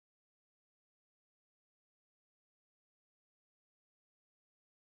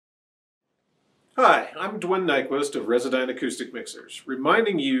Hi, I'm Dwayne Nyquist of ResonantAcoustic Mixers,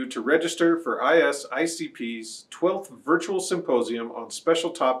 reminding you to register for ISICP's 12th Virtual Symposium on Special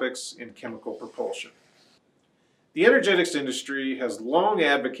Topics in Chemical Propulsion. The energetics industry has long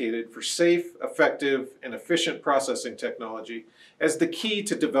advocated for safe, effective, and efficient processing technology as the key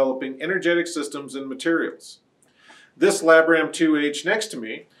to developing energetic systems and materials. This LabRam 2H next to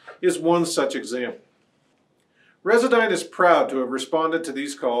me is one such example. Resodyn is proud to have responded to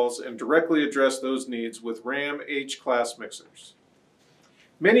these calls and directly addressed those needs with RAM H-class mixers.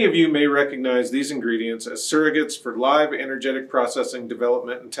 Many of you may recognize these ingredients as surrogates for live energetic processing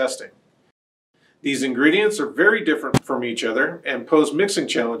development and testing. These ingredients are very different from each other and pose mixing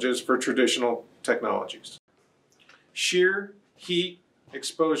challenges for traditional technologies. Shear, heat,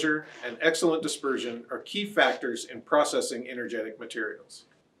 exposure, and excellent dispersion are key factors in processing energetic materials.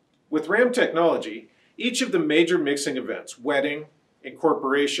 With RAM technology, each of the major mixing events, wetting,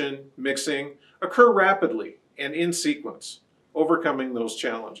 incorporation, mixing, occur rapidly and in sequence, overcoming those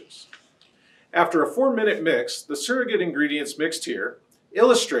challenges. After a 4-minute mix, the surrogate ingredients mixed here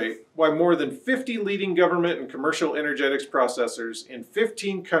illustrate why more than 50 leading government and commercial energetics processors in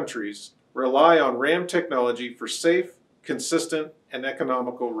 15 countries rely on RAM technology for safe, consistent, and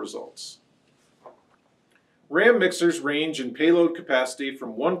economical results. RAM mixers range in payload capacity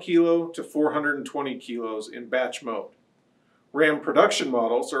from 1 kilo to 420 kilos in batch mode. RAM production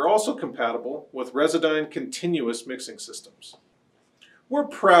models are also compatible with Resodyn continuous mixing systems. We're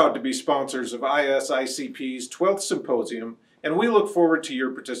proud to be sponsors of ISICP's 12th Symposium, and we look forward to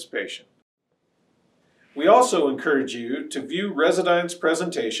your participation. We also encourage you to view Resodyn's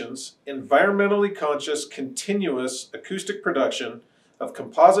presentations, Environmentally Conscious Continuous Acoustic Production of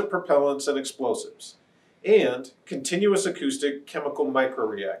Composite Propellants and Explosives, and Continuous Acoustic Chemical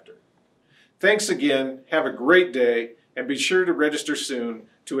Microreactor. Thanks again, have a great day, and be sure to register soon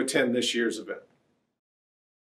to attend this year's event.